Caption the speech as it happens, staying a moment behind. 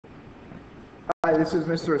Hi, this is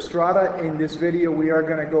Mr. Estrada. In this video, we are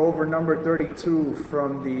going to go over number 32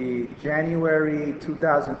 from the January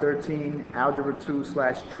 2013 Algebra II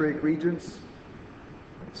 / Trig Regents.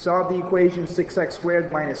 Solve the equation 6x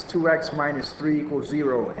squared minus 2x minus 3 equals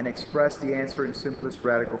 0 and express the answer in simplest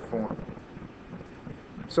radical form.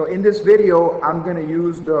 So in this video, I'm going to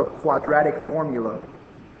use the quadratic formula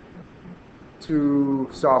to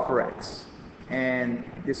solve for x. And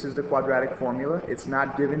this is the quadratic formula. It's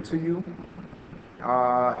not given to you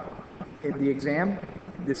in the exam.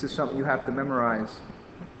 This is something you have to memorize.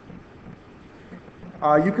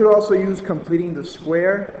 You could also use completing the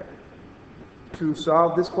square to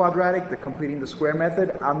solve this quadratic, the completing the square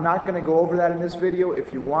method. I'm not going to go over that in this video.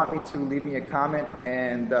 If you want me to, leave me a comment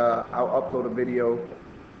and I'll upload a video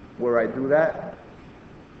where I do that.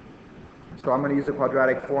 So I'm going to use the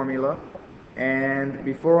quadratic formula. And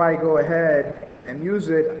before I go ahead and use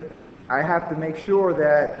it, I have to make sure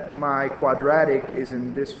that my quadratic is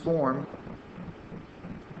in this form,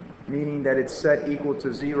 meaning that it's set equal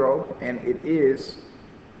to 0, and it is.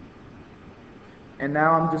 And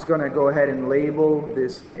now I'm just going to go ahead and label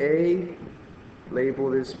this A, label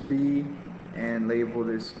this B, and label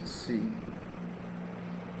this C.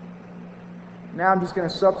 Now I'm just going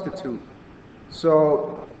to substitute.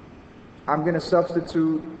 So I'm going to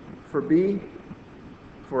substitute for B,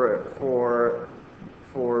 for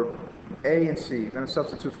A and C. I'm going to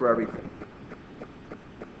substitute for everything.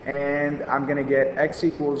 And I'm going to get x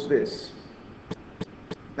equals this.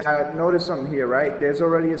 Now notice something here, right? There's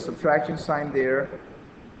already a subtraction sign there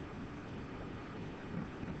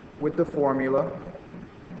with the formula.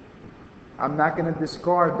 I'm not going to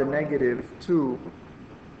discard the negative 2.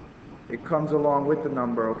 It comes along with the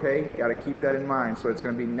number, okay? Got to keep that in mind. So it's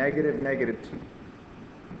going to be negative 2.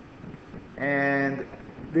 And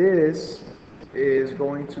this is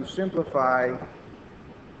going to simplify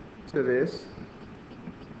to this.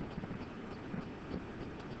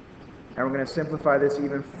 And we're going to simplify this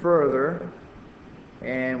even further,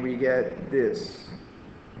 and we get this.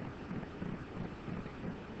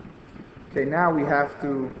 Okay, now we have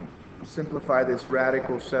to simplify this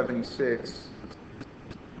radical 76,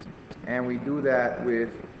 and we do that with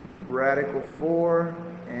radical 4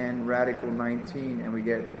 and radical 19, and we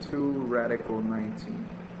get 2 radical 19.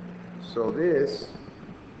 So this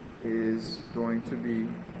is going to be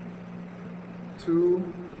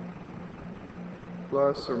 2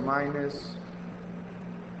 plus or minus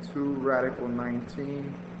 2 radical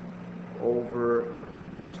 19 over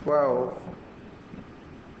 12,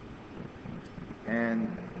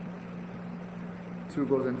 and 2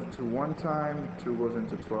 goes into 2 one time, 2 goes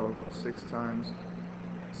into 12 6 times.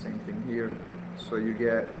 Same thing here. So you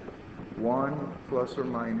get 1 plus or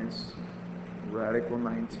minus radical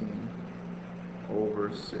 19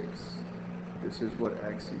 over 6. This is what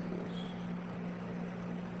x equals.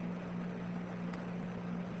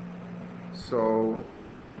 So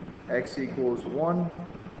x equals 1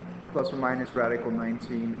 plus or minus radical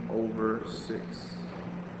 19 over 6.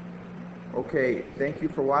 Okay, thank you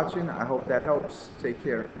for watching. I hope that helps. Take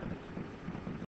care.